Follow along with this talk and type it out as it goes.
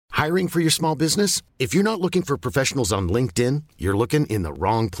Hiring for your small business? If you're not looking for professionals on LinkedIn, you're looking in the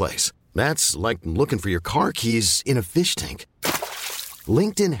wrong place. That's like looking for your car keys in a fish tank.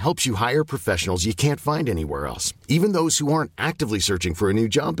 LinkedIn helps you hire professionals you can't find anywhere else, even those who aren't actively searching for a new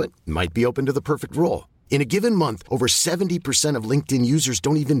job but might be open to the perfect role. In a given month, over 70% of LinkedIn users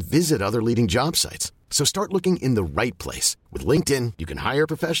don't even visit other leading job sites. So start looking in the right place. With LinkedIn, you can hire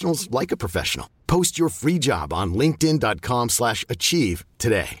professionals like a professional. Post your free job on linkedin.com/achieve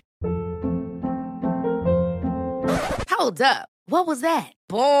today. Hold up. What was that?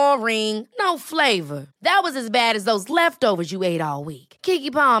 Boring. No flavor. That was as bad as those leftovers you ate all week.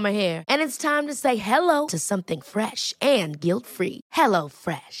 Keke Palmer here, and it's time to say hello to something fresh and guilt-free. Hello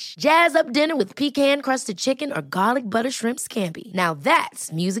Fresh. Jazz up dinner with pecan-crusted chicken or garlic butter shrimp scampi. Now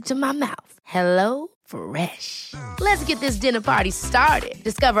that's music to my mouth. Hello Fresh. Let's get this dinner party started.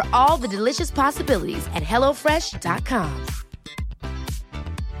 Discover all the delicious possibilities at hellofresh.com.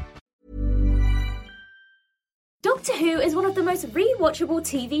 Doctor Who is one of the most rewatchable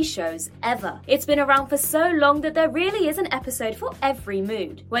TV shows ever. It's been around for so long that there really is an episode for every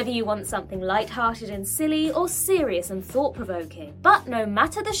mood, whether you want something light-hearted and silly or serious and thought-provoking. But no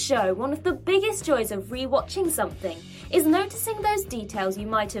matter the show, one of the biggest joys of rewatching something is noticing those details you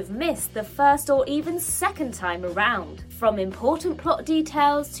might have missed the first or even second time around. From important plot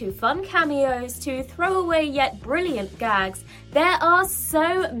details to fun cameos to throwaway yet brilliant gags, there are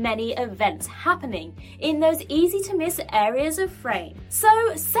so many events happening in those easy-to-miss areas of frame. So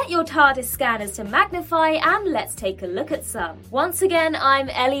set your TARDIS scanners to magnify and let's take a look at some. Once again, I'm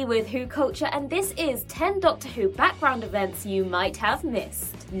Ellie with Who Culture, and this is 10 Doctor Who background events you might have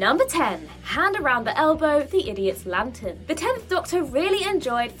missed. Number 10. Hand around the elbow, the idiot's lantern. The 10th Doctor really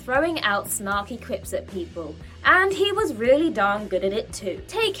enjoyed throwing out snarky quips at people, and he was really darn good at it too.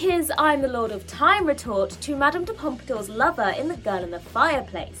 Take his "I'm the Lord of Time" retort to Madame de Pompadour's lover in The Girl in the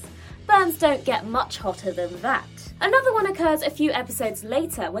Fireplace. Burns don't get much hotter than that. Another one occurs a few episodes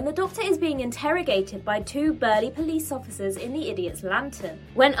later when the Doctor is being interrogated by two burly police officers in the idiot's lantern.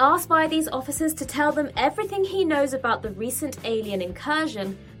 When asked by these officers to tell them everything he knows about the recent alien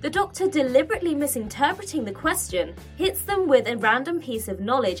incursion, the Doctor, deliberately misinterpreting the question, hits them with a random piece of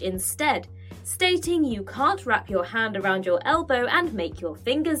knowledge instead, stating you can't wrap your hand around your elbow and make your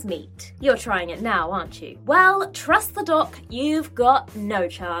fingers meet. You're trying it now, aren't you? Well, trust the Doc, you've got no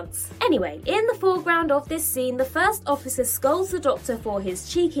chance. Anyway, in the foreground of this scene, the first officer scolds the Doctor for his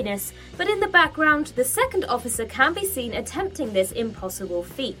cheekiness, but in the background, the second officer can be seen attempting this impossible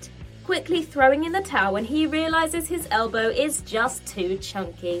feat, quickly throwing in the towel when he realises his elbow is just too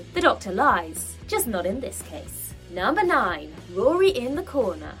chunky. The Doctor lies, just not in this case. Number 9. Rory in the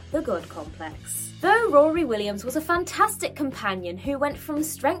Corner, The God Complex. Though Rory Williams was a fantastic companion who went from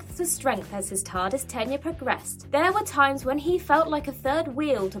strength to strength as his TARDIS tenure progressed, there were times when he felt like a third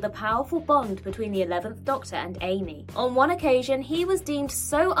wheel to the powerful bond between the 11th Doctor and Amy. On one occasion, he was deemed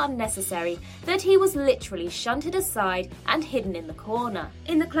so unnecessary that he was literally shunted aside and hidden in the corner.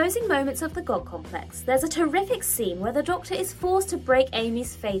 In the closing moments of The God Complex, there's a terrific scene where the Doctor is forced to break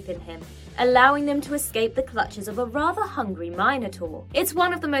Amy's faith in him, allowing them to escape the clutches of a rather hungry Minotaur. It's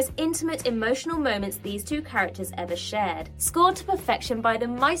one of the most intimate, emotional moments these two characters ever shared, scored to perfection by the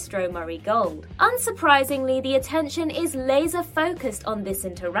maestro Murray Gold. Unsurprisingly, the attention is laser-focused on this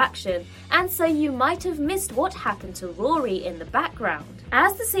interaction, and so you might have missed what happened to Rory in the background.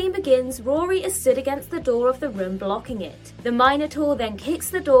 As the scene begins, Rory is stood against the door of the room blocking it. The Minotaur then kicks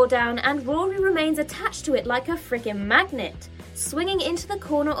the door down and Rory remains attached to it like a frickin' magnet, swinging into the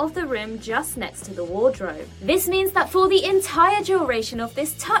corner of the room just next to the wardrobe. This means that for the entire duration of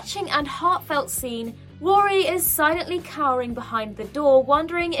this touching and heartfelt scene, Rory is silently cowering behind the door,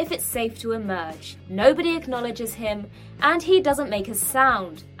 wondering if it's safe to emerge. Nobody acknowledges him, and he doesn't make a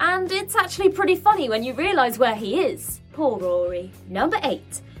sound. And it's actually pretty funny when you realise where he is. Poor Rory. Number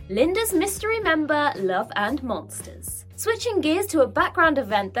 8. Linda's mystery member, Love and Monsters. Switching gears to a background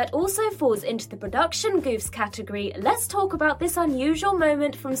event that also falls into the production goofs category, let's talk about this unusual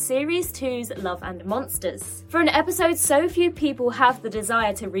moment from Series 2's Love and Monsters. For an episode so few people have the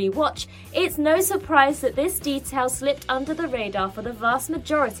desire to rewatch, it's no surprise that this detail slipped under the radar for the vast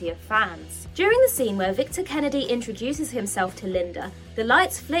majority of fans. During the scene where Victor Kennedy introduces himself to Linda, the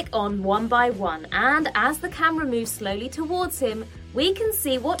lights flick on one by one, and as the camera moves slowly towards him, we can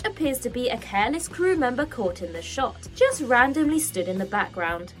see what appears to be a careless crew member caught in the shot, just randomly stood in the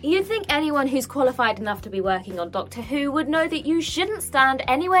background. You'd think anyone who's qualified enough to be working on Doctor Who would know that you shouldn't stand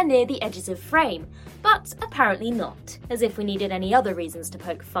anywhere near the edges of frame, but apparently not, as if we needed any other reasons to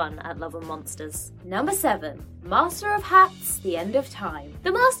poke fun at Love and Monsters. Number 7. Master of Hats, The End of Time.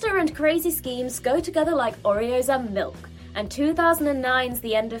 The Master and crazy schemes go together like Oreos and milk, and 2009's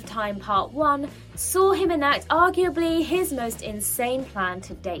The End of Time Part 1 saw him enact arguably his most insane plan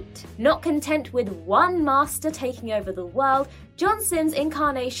to date. Not content with one master taking over the world, John Simm's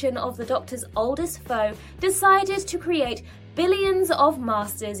incarnation of the Doctor's oldest foe decided to create billions of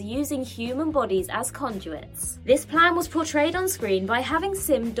masters using human bodies as conduits. This plan was portrayed on screen by having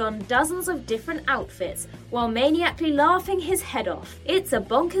Sim don dozens of different outfits while maniacally laughing his head off. It's a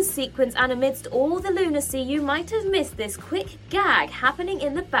bonkers sequence, and amidst all the lunacy you might have missed this quick gag happening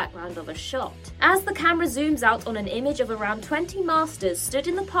in the background of a shot. As the camera zooms out on an image of around 20 masters stood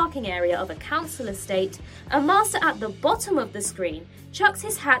in the parking area of a council estate, a master at the bottom of the screen chucks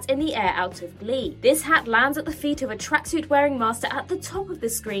his hat in the air out of glee. This hat lands at the feet of a tracksuit-wearing master at the top of the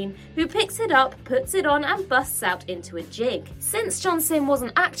screen, who picks it up, puts it on, and busts out into a jig. Since John Simm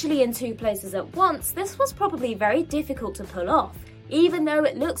wasn't actually in two places at once, this was probably very difficult to pull off, even though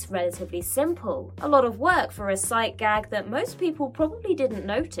it looks relatively simple. A lot of work for a sight gag that most people probably didn't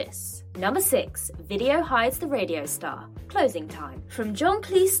notice. Number 6. Video hides the radio star. Closing time. From John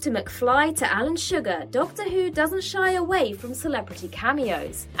Cleese to McFly to Alan Sugar, Doctor Who doesn't shy away from celebrity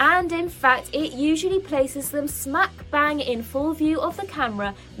cameos. And in fact, it usually places them smack bang in full view of the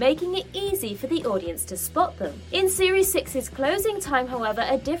camera, making it easy for the audience to spot them. In Series 6's Closing Time, however,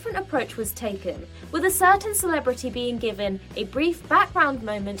 a different approach was taken, with a certain celebrity being given a brief background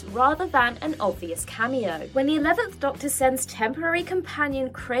moment rather than an obvious cameo. When the 11th Doctor sends temporary companion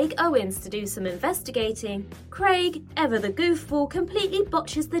Craig Owens to do some investigating, Craig, ever the goofball, completely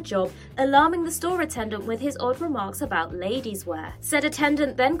botches the job, alarming the store attendant with his odd remarks about ladies' wear. Said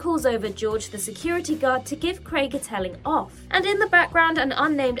attendant then calls over George, the security guard, to give Craig a telling off. And in the background, an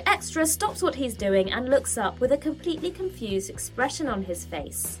unnamed extra stops what he's doing and looks up with a completely confused expression on his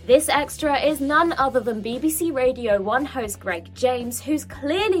face. This extra is none other than BBC Radio 1 host Greg James, who's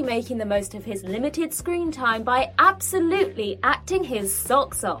clearly making the most of his limited screen time by absolutely acting his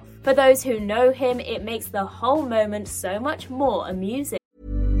socks off. For those who know him, it makes the whole moment so much more amusing.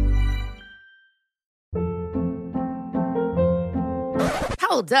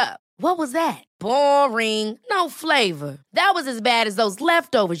 Hold up. What was that? Boring. No flavor. That was as bad as those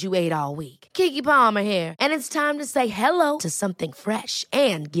leftovers you ate all week. Keke Palmer here, and it's time to say hello to something fresh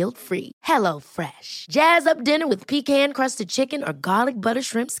and guilt-free. Hello Fresh. Jazz up dinner with pecan-crusted chicken or garlic butter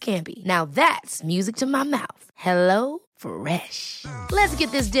shrimp scampi. Now that's music to my mouth. Hello Fresh. Let's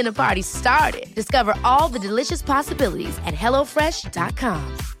get this dinner party started. Discover all the delicious possibilities at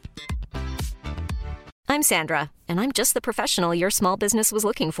HelloFresh.com. I'm Sandra, and I'm just the professional your small business was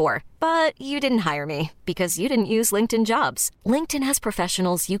looking for. But you didn't hire me because you didn't use LinkedIn Jobs. LinkedIn has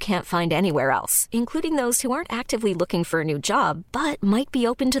professionals you can't find anywhere else, including those who aren't actively looking for a new job, but might be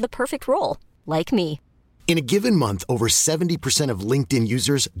open to the perfect role, like me. In a given month, over 70% of LinkedIn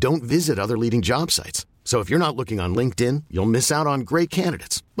users don't visit other leading job sites. So if you're not looking on LinkedIn, you'll miss out on great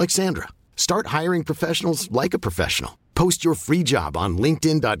candidates like Sandra. Start hiring professionals like a professional. Post your free job on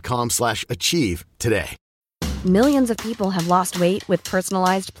linkedin.com/achieve today. Millions of people have lost weight with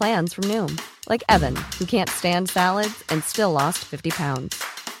personalized plans from Noom. Like Evan, who can't stand salads and still lost 50 pounds.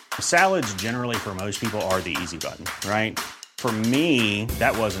 Salads generally for most people are the easy button, right? For me,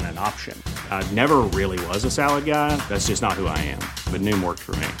 that wasn't an option. I never really was a salad guy. That's just not who I am. But Noom worked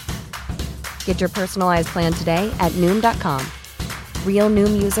for me. Get your personalized plan today at Noom.com. Real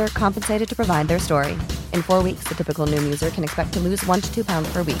Noom user compensated to provide their story. In 4 weeks, the typical Noom user can expect to lose 1 to 2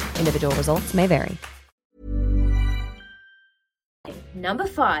 pounds per week. Individual results may vary. Number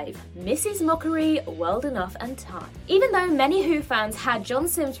 5. Mrs. Mockery, World Enough and Time. Even though many Who fans had John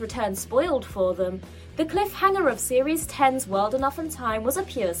Simm's return spoiled for them, the cliffhanger of Series 10's World Enough and Time was a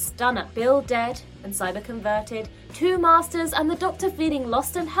pure stunner. Bill dead and cyber converted, 2 masters, and the Doctor feeling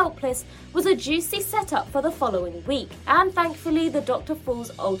lost and helpless was a juicy setup for the following week, and thankfully the Doctor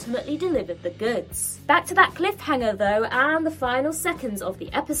Falls ultimately delivered the goods. Back to that cliffhanger though, and the final seconds of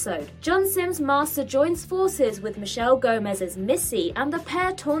the episode. John Simm's master joins forces with Michelle Gomez's Missy, and the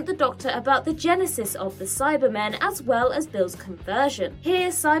pair taunt the Doctor about the genesis of the Cybermen as well as Bill's conversion. Here,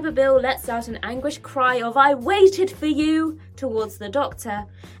 Cyber Bill lets out an anguished cry of "I waited for you" towards the Doctor,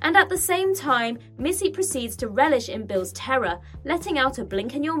 and at the same time, Missy proceeds to relish in Bill's terror, letting out a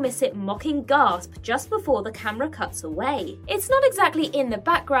blink and you'll miss it mocking gasp just before the camera cuts away. It's not exactly in the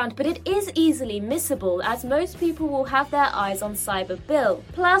background, but it is easily missable as most people will have their eyes on Cyber Bill.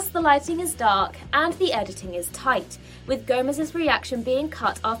 Plus, the lighting is dark and the editing is tight, with Gomez's reaction being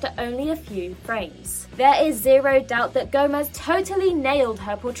cut after only a few frames. There is zero doubt that Gomez totally nailed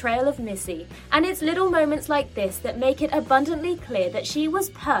her portrayal of Missy, and it's little moments like this that make it abundantly clear that she was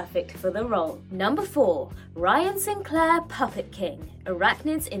perfect for the role. Number 4. Ryan Sinclair, Puppet King.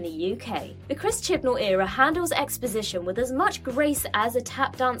 Arachnids in the UK. The Chris Chibnall era handles exposition with as much grace as a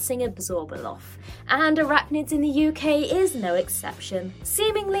tap-dancing Absorbaloff, and Arachnids in the UK is no exception.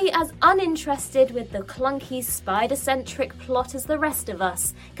 Seemingly as uninterested with the clunky, spider-centric plot as the rest of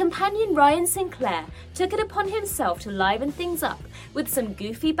us, companion Ryan Sinclair took it upon himself to liven things up with some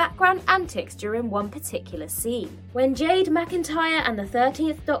goofy background antics during one particular scene. When Jade McIntyre and the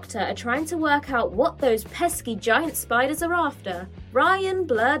 13th Doctor are trying to work out what those pesky giant spiders are after, Ryan,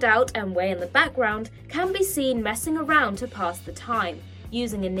 blurred out and way in the background, can be seen messing around to pass the time,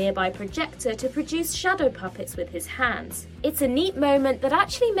 using a nearby projector to produce shadow puppets with his hands. It's a neat moment that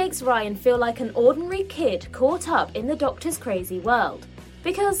actually makes Ryan feel like an ordinary kid caught up in the Doctor's crazy world.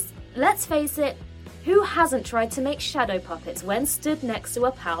 Because, let's face it, who hasn't tried to make shadow puppets when stood next to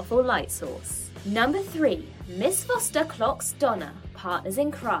a powerful light source? Number 3. Miss Foster clocks Donna. Partners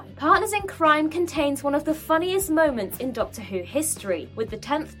in Crime. Partners in Crime contains one of the funniest moments in Doctor Who history, with the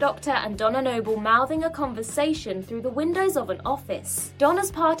 10th Doctor and Donna Noble mouthing a conversation through the windows of an office.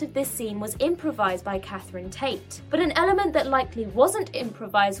 Donna's part of this scene was improvised by Catherine Tate, but an element that likely wasn't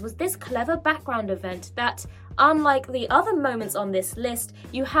improvised was this clever background event that, unlike the other moments on this list,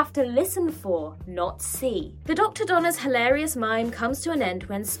 you have to listen for, not see. The Dr. Donna's hilarious mime comes to an end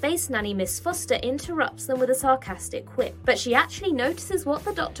when Space Nanny Miss Foster interrupts them with a sarcastic quip, but she actually notices what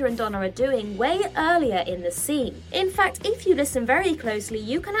the Doctor and Donna are doing way earlier in the scene. In fact, if you listen very closely,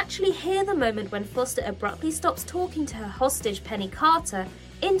 you can actually hear the moment when Foster abruptly stops talking to her hostage Penny Carter,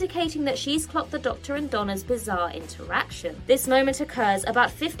 indicating that she's clocked the Doctor and Donna's bizarre interaction. This moment occurs about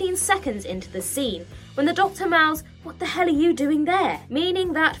 15 seconds into the scene, when the Doctor mouths, "What the hell are you doing there?"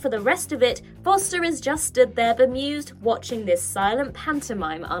 Meaning that for the rest of it, Foster is just stood there bemused, watching this silent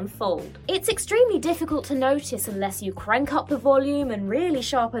pantomime unfold. It's extremely difficult to notice unless you crank up the volume and really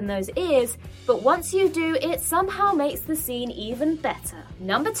sharpen those ears, but once you do, it somehow makes the scene even better.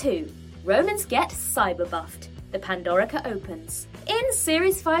 Number 2. Romans get cyber-buffed. The Pandorica opens. In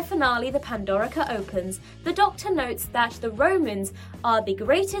Series 5 finale, The Pandorica opens, the Doctor notes that the Romans are the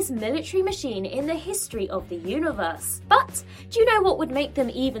greatest military machine in the history of the universe. But do you know what would make them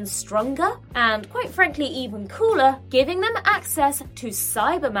even stronger? And quite frankly even cooler, giving them access to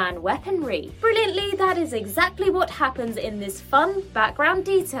Cyberman weaponry. Brilliantly, that is exactly what happens in this fun background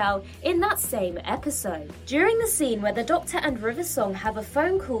detail in that same episode. During the scene where the Doctor and Riversong have a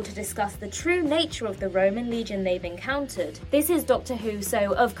phone call to discuss the true nature of the Roman legion they've encountered. This is Doctor Who,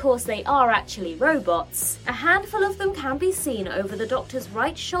 so of course they are actually robots. A handful of them can be seen over the Doctor's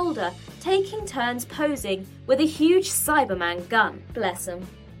right shoulder, taking turns posing with a huge Cyberman gun. Bless them.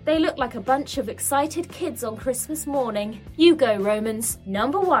 They look like a bunch of excited kids on Christmas morning. You go, Romans.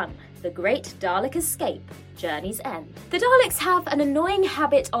 Number 1. The Great Dalek Escape. Journey's End. The Daleks have an annoying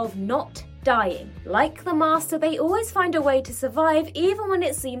habit of not dying. Like the Master, they always find a way to survive even when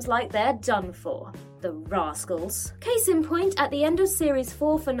it seems like they're done for. The rascals. Case in point, at the end of Series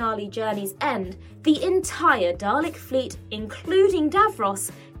 4 finale Journey's End, the entire Dalek fleet, including Davros,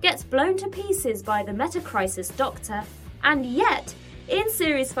 gets blown to pieces by the Metacrisis Doctor, and yet, in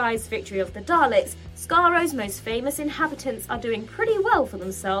Series 5's Victory of the Daleks, Skaro's most famous inhabitants are doing pretty well for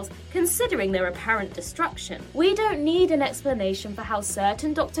themselves considering their apparent destruction. We don't need an explanation for how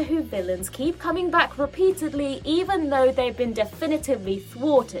certain Doctor Who villains keep coming back repeatedly even though they've been definitively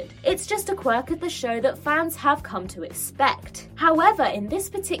thwarted. It's just a quirk of the show that fans have come to expect. However, in this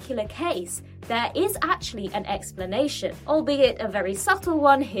particular case, there is actually an explanation, albeit a very subtle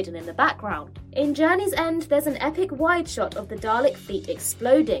one hidden in the background. In Journey's End, there's an epic wide shot of the Dalek fleet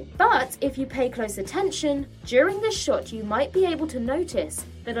exploding, but if you pay close attention, during this shot you might be able to notice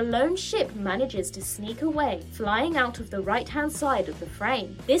that a lone ship manages to sneak away, flying out of the right-hand side of the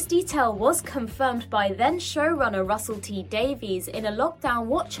frame. This detail was confirmed by then showrunner Russell T Davies in a lockdown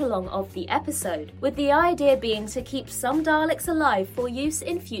watch-along of the episode, with the idea being to keep some Daleks alive for use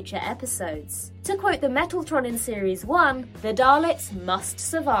in future episodes. To quote the Metaltron in Series 1, the Daleks must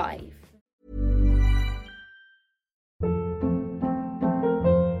survive.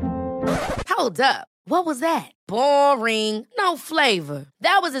 Hold up. What was that? Boring. No flavor.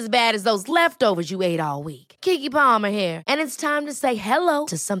 That was as bad as those leftovers you ate all week. Keke Palmer here, and it's time to say hello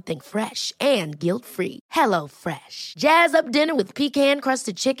to something fresh and guilt-free. Hello Fresh. Jazz up dinner with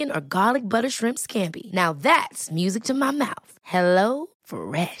pecan-crusted chicken or garlic butter shrimp scampi. Now that's music to my mouth. Hello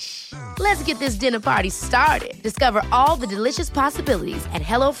Fresh. Let's get this dinner party started. Discover all the delicious possibilities at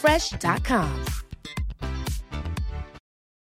HelloFresh.com.